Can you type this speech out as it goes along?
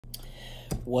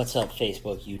What's up,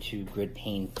 Facebook, YouTube, Grid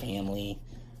Pain family?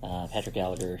 Patrick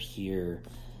Gallagher here,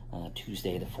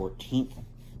 Tuesday the 14th.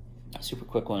 Super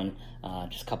quick one,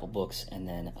 just a couple books and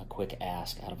then a quick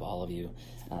ask out of all of you.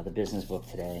 The business book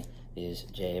today is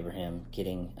Jay Abraham,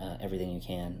 Getting Everything You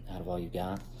Can Out of All You've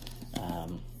Got.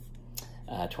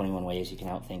 21 Ways You Can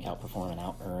Outthink, Outperform, and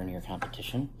Out-Earn Your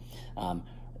Competition.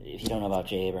 If you don't know about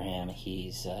Jay Abraham,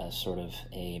 he's sort of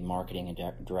a marketing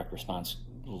and direct response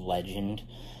legend.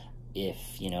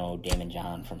 If you know Damon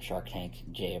John from Shark Tank,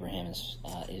 Jay Abraham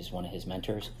is one of his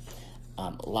mentors.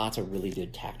 Lots of really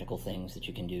good tactical things that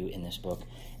you can do in this book,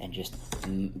 and just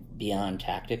beyond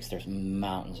tactics, there's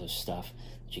mountains of stuff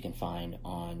that you can find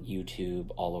on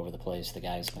YouTube all over the place. The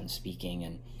guy's been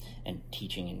speaking and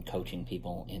teaching and coaching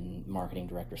people in marketing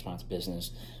direct response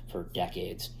business for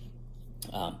decades.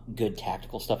 Good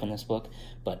tactical stuff in this book,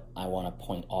 but I want to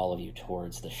point all of you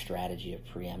towards the strategy of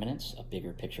preeminence, a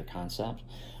bigger picture concept,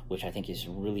 which I think is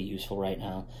really useful right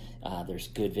now. There's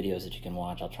good videos that you can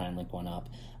watch. I'll try and link one up.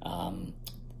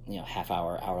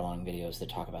 Half-hour, hour-long videos that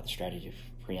talk about the strategy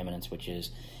of preeminence, which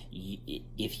is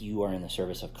if you are in the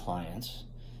service of clients,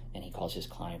 and he calls his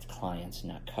clients,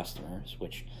 not customers,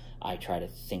 which I try to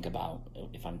think about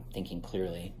if I'm thinking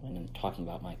clearly when I'm talking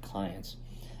about my clients.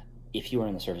 If you are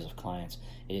in the service of clients,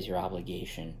 it is your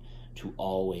obligation to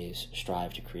always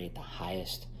strive to create the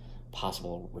highest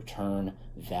possible return,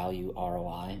 value,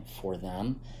 ROI for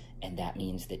them, and that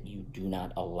means that you do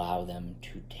not allow them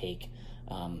to take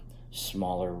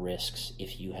smaller risks.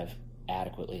 If you have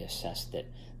adequately assessed that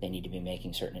they need to be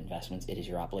making certain investments, it is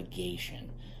your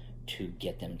obligation to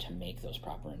get them to make those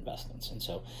proper investments. And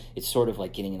so it's sort of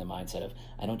like getting in the mindset of,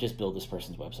 I don't just build this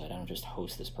person's website, I don't just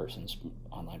host this person's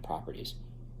online properties.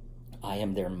 I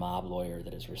am their mob lawyer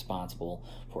that is responsible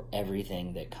for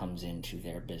everything that comes into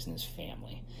their business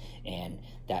family. And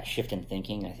that shift in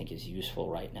thinking, I think, is useful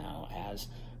right now as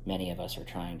many of us are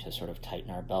trying to sort of tighten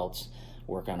our belts,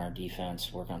 work on our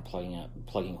defense, work on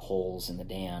plugging holes in the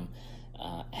dam,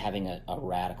 having a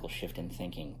radical shift in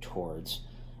thinking towards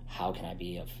how can I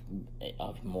be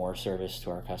of more service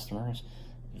to our customers.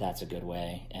 That's a good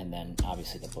way. And then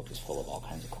obviously the book is full of all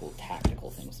kinds of cool tactical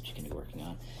things that you can be working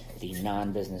on. The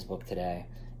non-business book today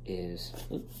is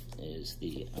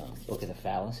the Book of the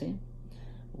Fallacy,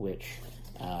 which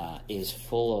is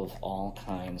full of all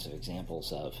kinds of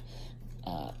examples of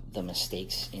the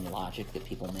mistakes in logic that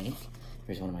people make.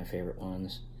 Here's one of my favorite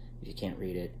ones. If you can't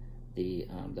read it, the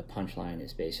punchline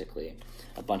is basically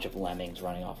a bunch of lemmings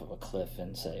running off of a cliff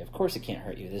and say, of course it can't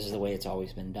hurt you. This is the way it's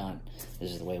always been done.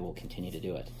 This is the way we'll continue to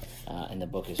do it. And the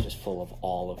book is just full of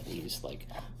all of these like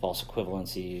false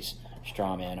equivalencies,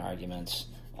 straw man arguments,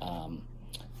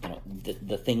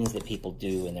 the things that people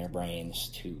do in their brains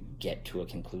to get to a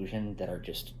conclusion that are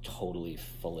just totally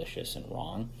fallacious and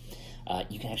wrong.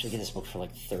 You can actually get this book for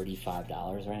like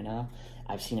 $35 right now.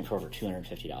 I've seen it for over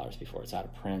 $250 before. It's out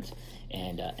of print,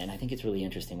 and I think it's really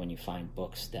interesting when you find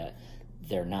books that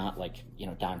they're not like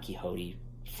Don Quixote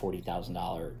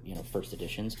 $40,000 first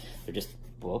editions. They're just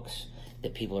books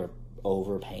that people are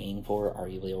overpaying for,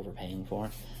 arguably overpaying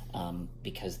for,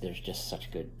 because there's just such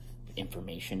good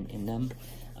information in them,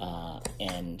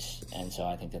 and so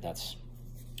I think that that's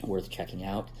worth checking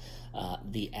out.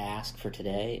 The ask for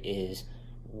today is,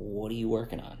 what are you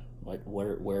working on?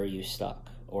 Where are you stuck?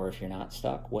 Or if you're not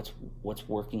stuck, what's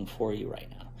working for you right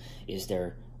now? Is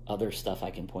there other stuff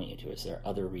I can point you to? Is there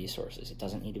other resources? It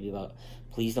doesn't need to be about,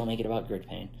 please don't make it about Grid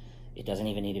Pain. It doesn't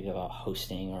even need to be about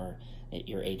hosting or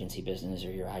your agency business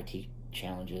or your IT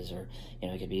challenges, or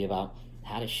it could be about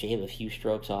how to shave a few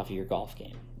strokes off of your golf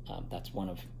game. That's one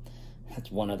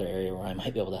other area where I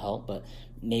might be able to help, but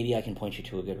maybe I can point you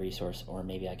to a good resource, or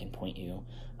maybe I can point you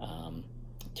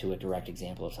to a direct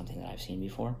example of something that I've seen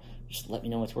before. Just let me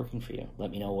know what's working for you.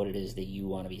 Let me know what it is that you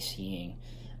want to be seeing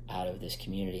out of this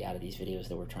community, out of these videos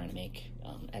that we're trying to make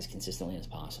as consistently as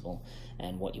possible,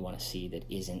 and what you want to see that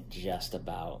isn't just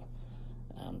about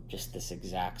just this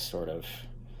exact sort of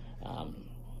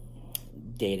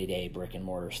day-to-day brick and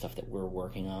mortar stuff that we're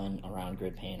working on around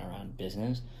Grid Pain, around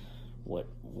business. What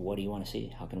do you want to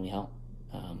see? How can we help?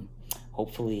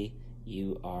 Hopefully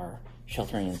you are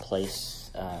sheltering in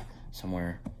place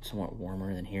somewhere somewhat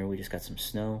warmer than here. We just got some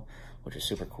snow, which is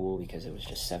super cool because it was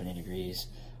just 70 degrees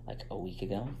like a week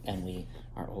ago, and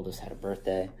our oldest had a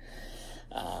birthday.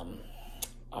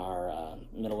 Our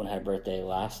middle one had a birthday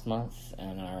last month,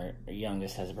 and our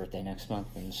youngest has a birthday next month.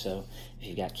 And so if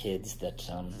you got kids that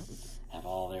have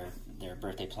all their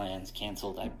birthday plans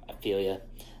canceled, I feel you.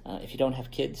 If you don't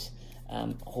have kids,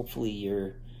 hopefully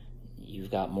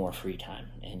you've got more free time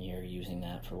and you're using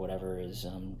that for whatever is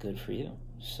good for you.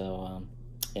 So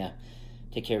yeah,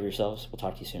 take care of yourselves. We'll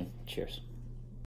talk to you soon. Cheers.